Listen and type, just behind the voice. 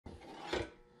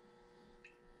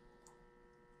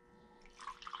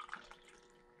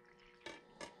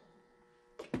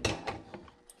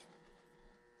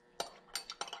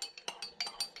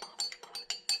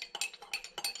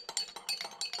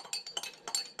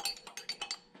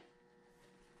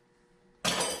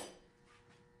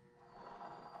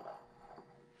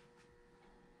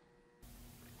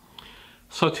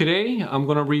So today I'm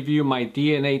going to review my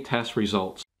DNA test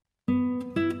results.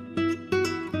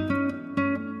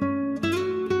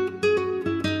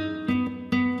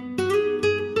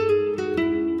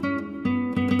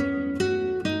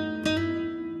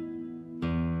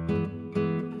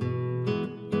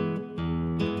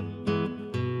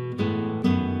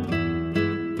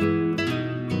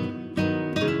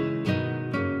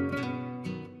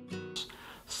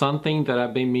 Something that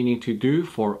I've been meaning to do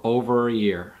for over a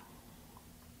year.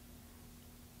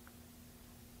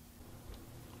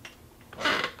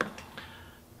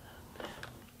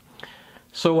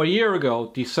 So a year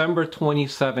ago, December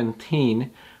 2017,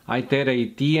 I did a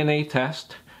DNA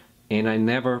test and I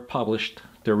never published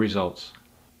the results.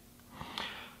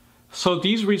 So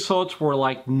these results were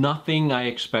like nothing I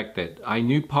expected. I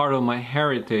knew part of my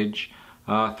heritage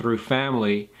through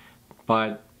family,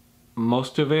 but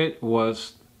most of it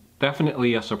was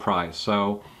definitely a surprise.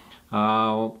 So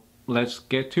let's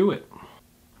get to it.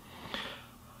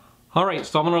 Alright,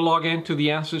 so I'm going to log into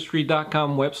the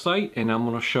Ancestry.com website and I'm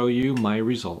going to show you my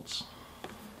results.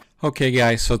 Okay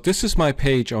guys, so this is my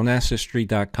page on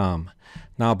Ancestry.com.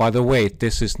 Now by the way,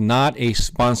 this is not a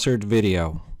sponsored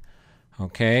video.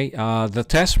 Okay, the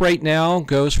test right now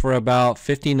goes for about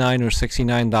 $59 or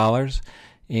 $69,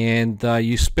 and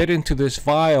you spit into this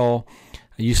file.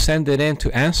 You send it in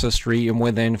to Ancestry, and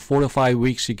within 4 to 5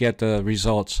 weeks you get the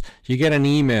results. You get an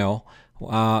email,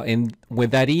 and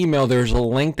with that email there's a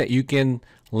link that you can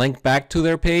link back to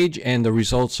their page and the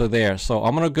results are there. So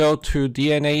I'm going to go to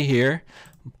DNA here,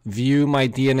 view my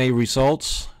DNA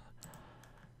results,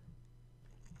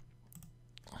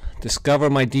 discover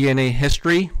my DNA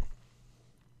history.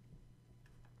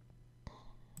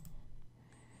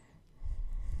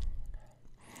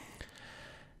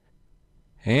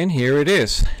 And here it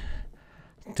is.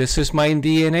 This is my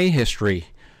DNA history.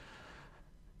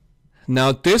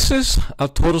 Now this is a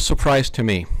total surprise to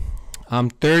me. I'm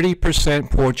 30%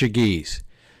 Portuguese.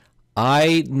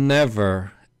 I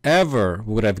never ever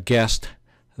would have guessed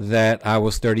that I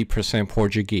was 30%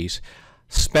 Portuguese.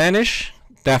 Spanish,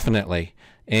 definitely.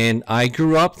 And I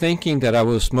grew up thinking that I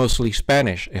was mostly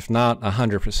Spanish, if not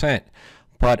 100%.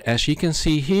 But as you can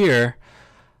see here,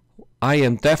 I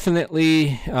am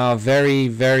definitely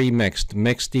very mixed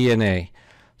DNA.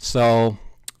 So,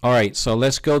 alright, so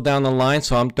let's go down the line.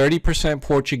 So I'm 30%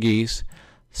 Portuguese,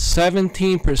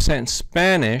 17%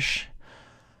 Spanish,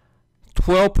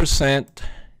 12%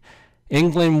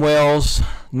 England, Wales,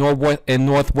 and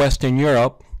Northwestern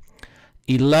Europe,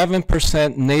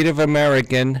 11% Native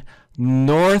American,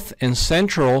 North and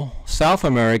Central South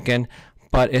American,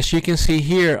 but as you can see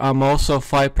here, I'm also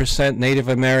 5% Native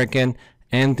American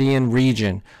Andean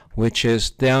region, which is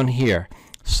down here.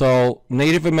 So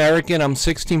Native American, I'm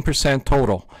 16%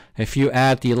 total. If you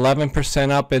add the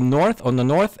 11% up in on the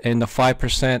north and the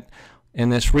 5% in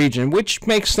this region, which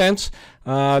makes sense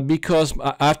because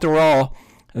after all,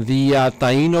 the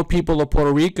Taino people of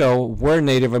Puerto Rico were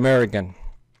Native American.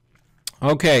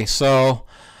 Okay, so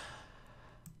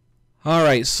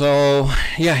alright, so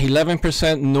yeah,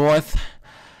 11% North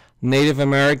Native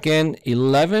American,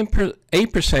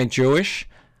 8% Jewish,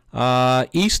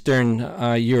 Eastern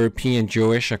European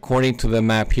Jewish, according to the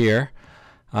map here.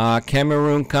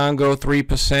 Cameroon, Congo,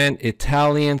 3%,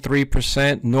 Italian,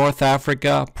 3%, North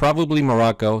Africa, probably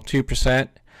Morocco, 2%,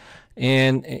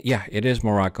 and yeah, it is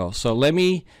Morocco. So let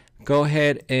me go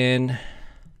ahead and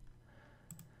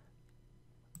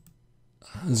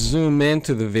zoom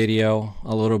into the video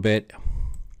a little bit.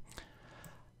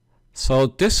 So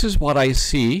this is what I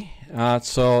see.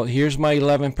 So here's my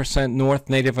 11% North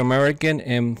Native American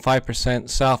and 5%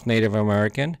 South Native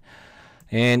American,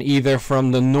 and either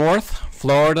from the North,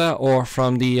 Florida, or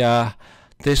from the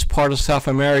this part of South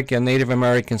America, Native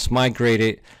Americans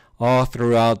migrated all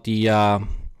throughout the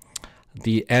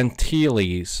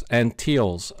Antilles,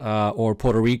 or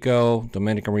Puerto Rico,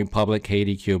 Dominican Republic,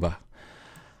 Haiti, Cuba.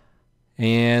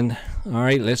 And all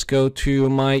right, let's go to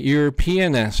my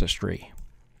European ancestry.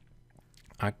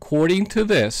 According to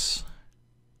this,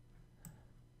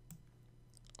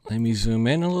 let me zoom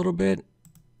in a little bit.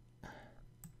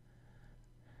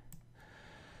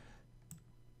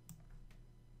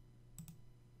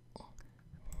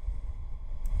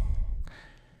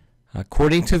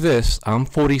 According to this, I'm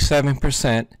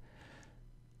 47%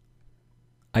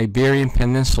 Iberian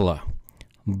Peninsula.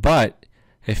 But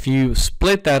if you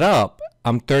split that up,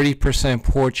 I'm 30%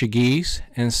 Portuguese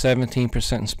and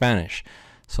 17% Spanish.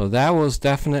 So that was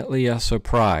definitely a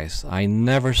surprise. I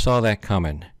never saw that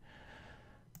coming.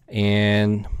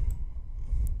 And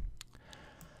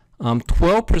I'm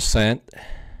 12%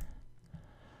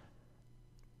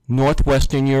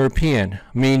 Northwestern European,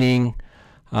 meaning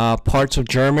parts of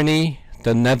Germany,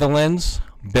 the Netherlands,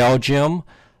 Belgium,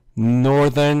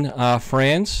 northern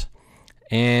France,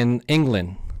 and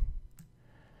England,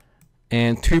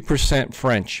 and 2%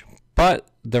 French. But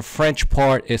the French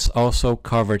part is also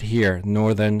covered here,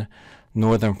 northern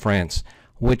France,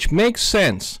 which makes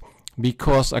sense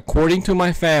because according to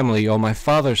my family on my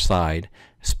father's side,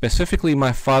 specifically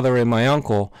my father and my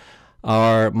uncle,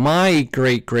 my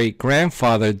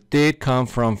great-great-grandfather did come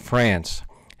from France,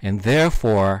 and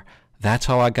therefore that's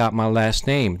how I got my last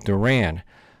name, Duran.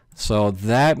 So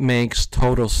that makes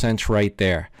total sense right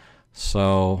there.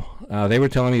 So they were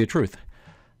telling me the truth.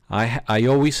 I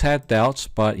always had doubts,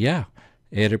 but yeah,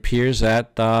 it appears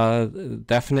that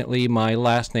definitely my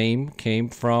last name came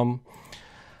from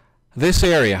this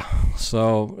area.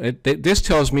 So this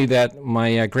tells me that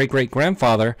my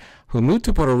great-great-grandfather, who moved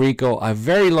to Puerto Rico a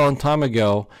very long time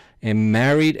ago and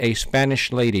married a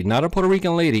Spanish lady, not a Puerto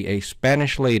Rican lady, a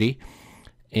Spanish lady,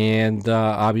 and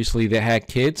obviously they had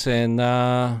kids, and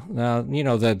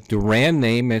the Duran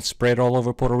name is spread all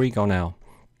over Puerto Rico now.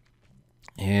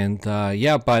 And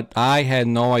yeah, but I had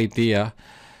no idea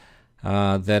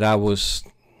that I was,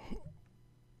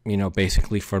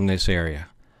 basically from this area.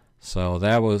 So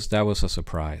that was a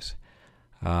surprise.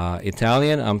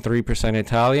 Italian, I'm 3%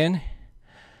 Italian.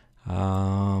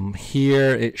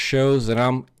 Here it shows that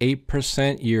I'm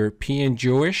 8% European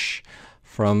Jewish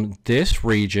from this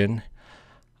region.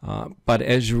 But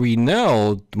as we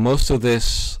know, most of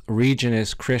this region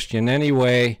is Christian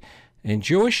anyway, and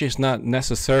Jewish is not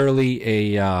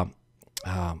necessarily a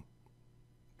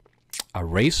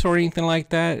race or anything like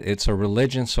that. It's a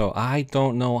religion, so I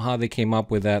don't know how they came up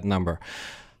with that number.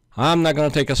 I'm not going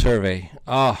to take a survey.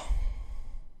 Oh.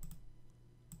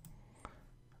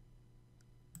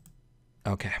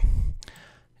 Okay.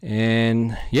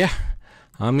 And yeah,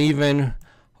 I'm even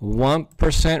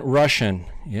 1% Russian.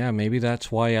 Yeah, maybe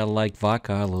that's why I like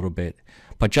vodka a little bit.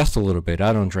 But just a little bit.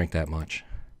 I don't drink that much.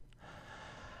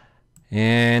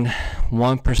 And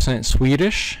 1%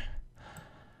 Swedish.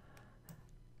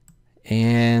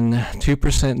 And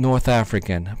 2% North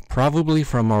African, probably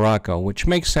from Morocco, which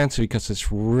makes sense because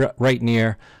it's right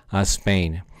near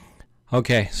Spain.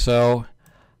 Okay, so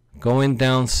going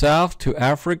down south to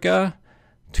Africa,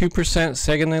 2%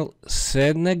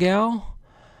 Senegal,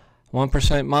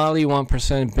 1% Mali,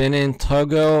 1% Benin,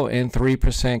 Togo, and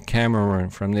 3% Cameroon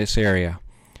from this area.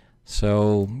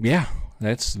 So yeah,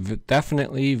 that's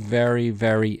definitely very,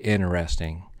 very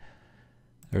interesting.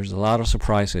 There's a lot of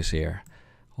surprises here.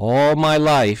 All my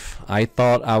life, I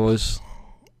thought I was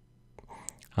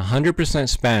 100%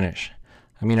 Spanish.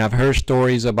 I mean, I've heard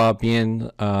stories about being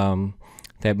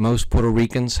that most Puerto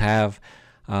Ricans have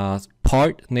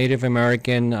part Native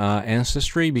American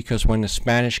ancestry, because when the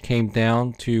Spanish came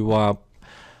down to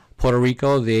Puerto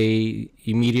Rico, they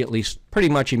pretty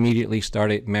much immediately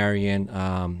started marrying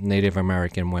Native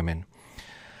American women.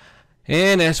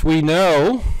 And as we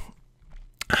know,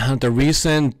 the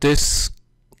reason this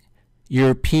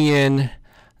European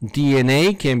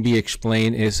DNA can be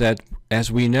explained is that, as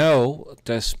we know,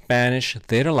 the Spanish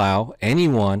did allow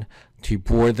anyone to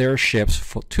board their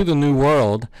ships to the New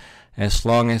World as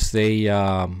long as they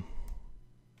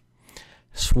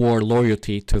swore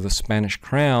loyalty to the Spanish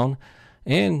crown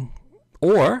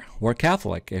or were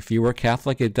Catholic. If you were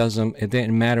Catholic, it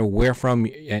didn't matter where from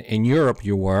in Europe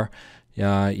you were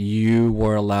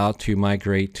allowed to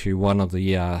migrate to one of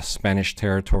the Spanish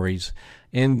territories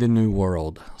in the New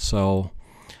World. So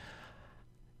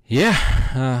yeah,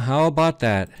 how about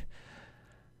that?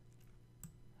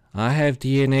 I have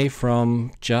DNA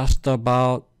from just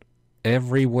about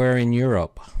everywhere in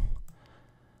Europe.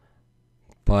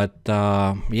 But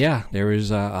yeah, there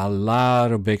is a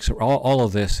lot of all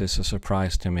of this is a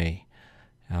surprise to me.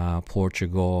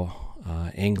 Portugal,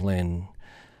 England,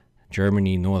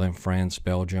 Germany, northern France,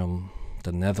 Belgium,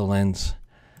 the Netherlands.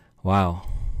 Wow.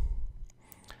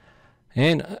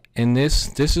 And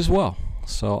this as well.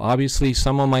 So obviously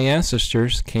some of my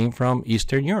ancestors came from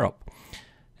Eastern Europe,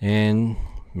 and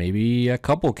maybe a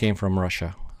couple came from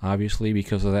Russia, obviously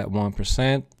because of that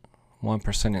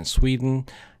 1% in Sweden.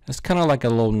 It's kind of like a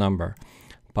low number,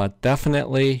 but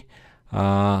definitely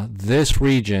this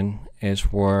region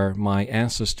is where my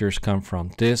ancestors come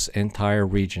from. This entire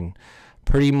region,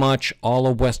 pretty much all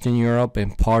of Western Europe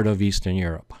and part of Eastern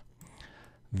Europe.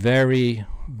 Very,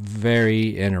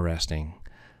 very interesting.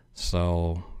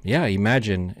 So yeah,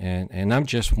 imagine, and I'm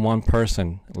just one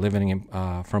person living in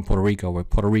from Puerto Rico with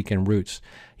Puerto Rican roots.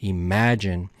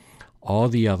 Imagine all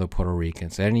the other Puerto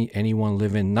Ricans, anyone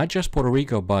living not just Puerto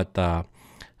Rico, but all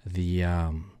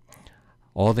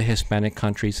the Hispanic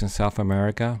countries in South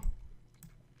America.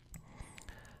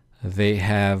 they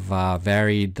have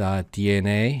varied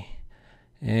DNA,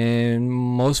 and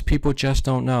most people just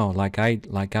don't know. Like I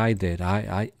did.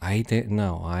 I didn't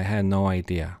know. I had no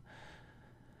idea.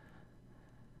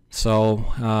 So,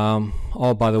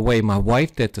 oh, by the way, my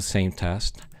wife did the same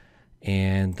test,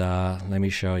 and let me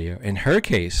show you. In her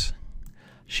case,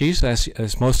 she's,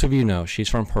 as most of you know, she's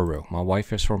from Peru. My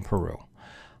wife is from Peru.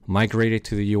 Migrated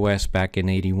to the U.S. back in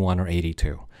 81 or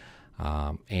 82.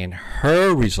 And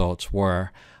her results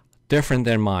were different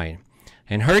than mine.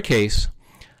 In her case,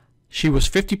 she was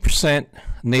 50%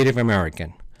 Native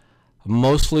American,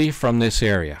 mostly from this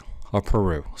area of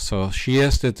Peru. So she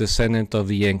is the descendant of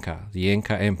the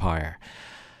Inca Empire.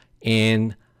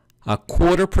 And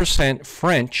 1/4%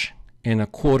 French and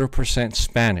 1/4%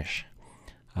 Spanish.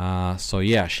 So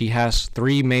yeah, she has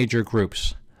 3 major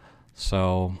groups.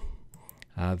 So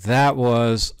that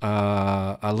was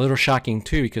a little shocking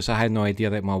too, because I had no idea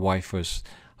that my wife was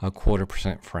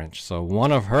 1/4% French. So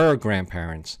one of her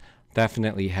grandparents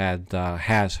definitely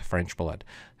has French blood,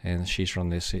 and she's from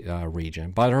this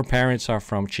region. But her parents are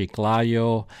from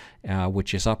Chiclayo,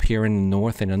 which is up here in the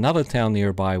north, in another town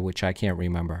nearby, which I can't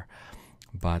remember.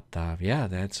 But yeah,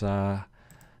 that's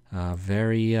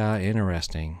very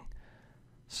interesting.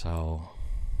 So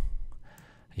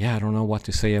yeah, I don't know what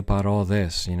to say about all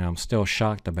this. You know, I'm still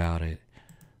shocked about it.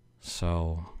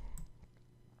 So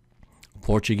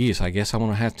Portuguese, I guess I'm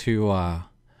gonna have to,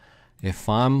 if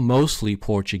I'm mostly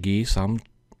Portuguese, I'm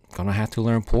gonna have to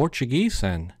learn Portuguese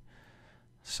then.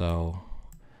 So,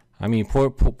 I mean,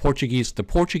 Portuguese, the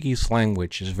Portuguese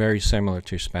language is very similar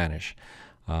to Spanish,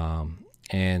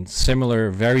 and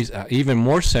similar, even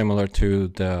more similar to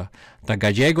the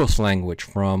Gallegos language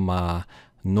from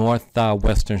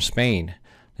northwestern Spain.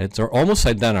 They're almost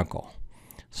identical.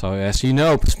 So, as you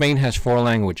know, Spain has 4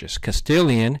 languages: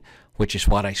 Castilian, which is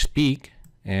what I speak,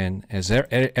 and as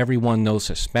everyone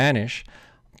knows, is Spanish.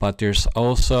 But there's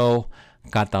also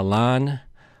Catalan,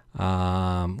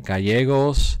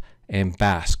 Gallegos, and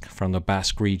Basque from the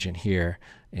Basque region here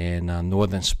in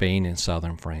northern Spain and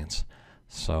southern France.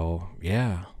 So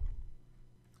yeah.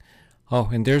 Oh,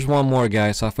 and there's one more,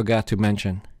 guys, I forgot to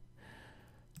mention.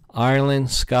 Ireland,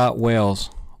 Scott,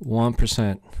 Wales,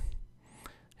 1%.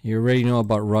 You already know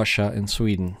about Russia and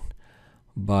Sweden,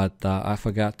 but I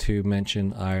forgot to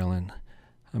mention Ireland.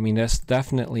 I mean, that's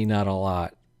definitely not a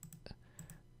lot,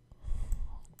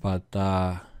 but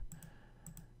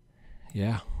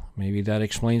yeah, maybe that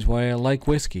explains why I like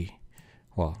whiskey.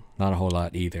 Well, not a whole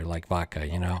lot either, like vodka,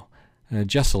 you know,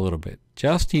 just a little bit,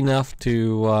 just enough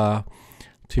to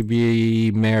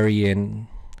be merry and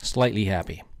slightly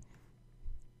happy.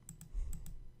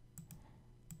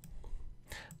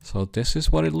 So this is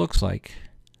what it looks like.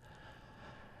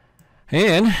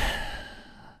 And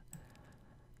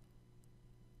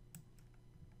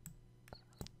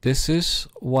this is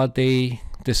what they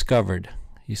discovered.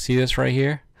 You see this right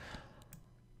here?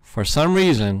 For some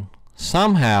reason,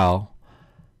 somehow,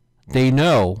 they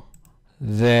know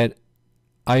that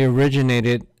I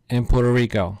originated in Puerto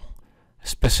Rico,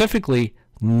 specifically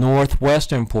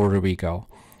northwestern Puerto Rico,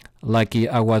 like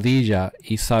Aguadilla,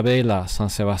 Isabela, San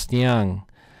Sebastián,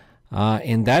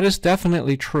 and that is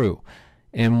definitely true.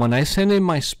 And when I send in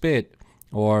my spit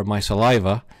or my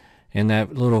saliva in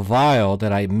that little vial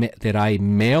that I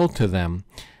mailed to them,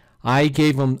 I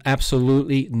gave them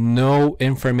absolutely no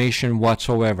information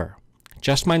whatsoever,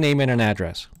 just my name and an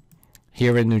address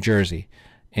here in New Jersey.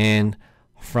 And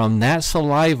from that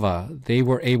saliva, they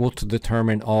were able to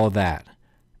determine all that.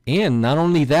 And not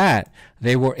only that,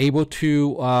 they were able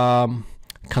to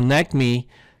connect me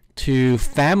to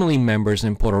family members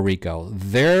in Puerto Rico.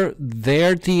 Their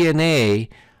DNA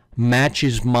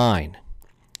matches mine,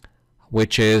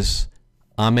 which is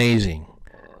amazing.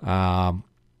 And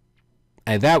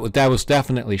that was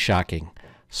definitely shocking.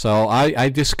 So I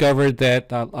discovered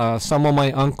that some of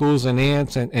my uncles and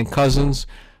aunts and cousins,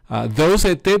 those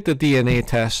that did the DNA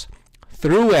test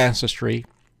through Ancestry,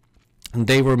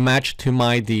 they were matched to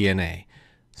my DNA.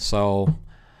 So,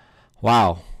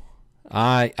 wow.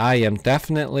 I am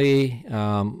definitely,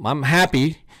 I'm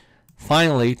happy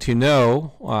finally to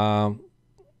know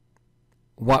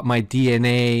what my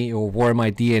DNA or where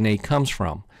my DNA comes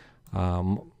from.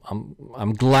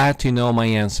 I'm glad to know my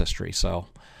ancestry. So,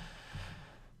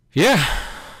 yeah.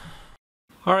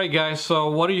 All right, guys. So,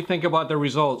 what do you think about the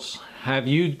results? Have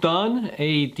you done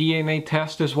a DNA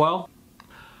test as well?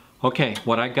 Okay,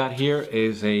 what I got here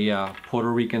is a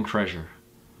Puerto Rican treasure.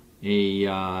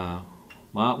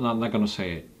 Well, I'm not going to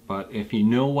say it, but if you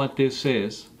know what this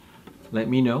is, let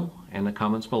me know in the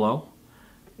comments below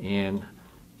and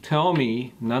tell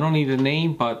me not only the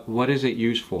name, but what is it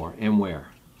used for and where.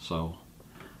 So,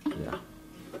 yeah.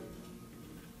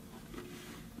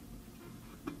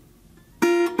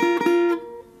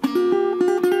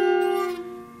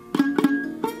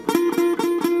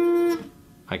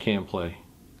 I can't play.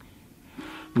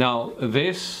 Now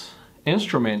this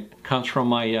instrument comes from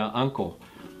my uncle.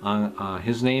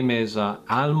 His name is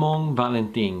Almon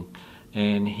Valentin,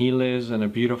 and he lives in a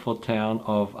beautiful town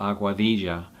of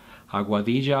Aguadilla,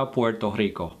 Puerto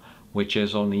Rico, which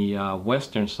is on the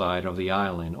western side of the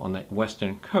island, on the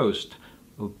western coast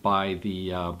by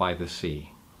the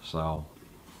sea. So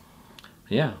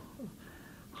yeah,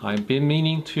 I've been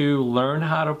meaning to learn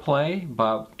how to play,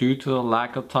 but due to the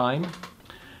lack of time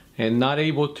and not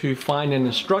able to find an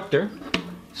instructor,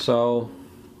 so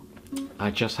I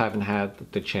just haven't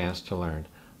had the chance to learn.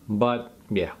 But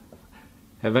yeah,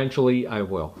 eventually I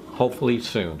will, hopefully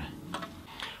soon.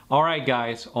 Alright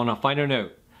guys, on a final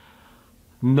note,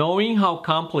 knowing how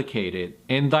complicated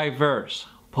and diverse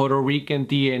Puerto Rican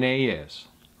DNA is,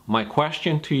 my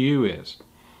question to you is,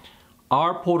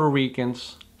 are Puerto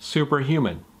Ricans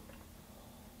superhuman?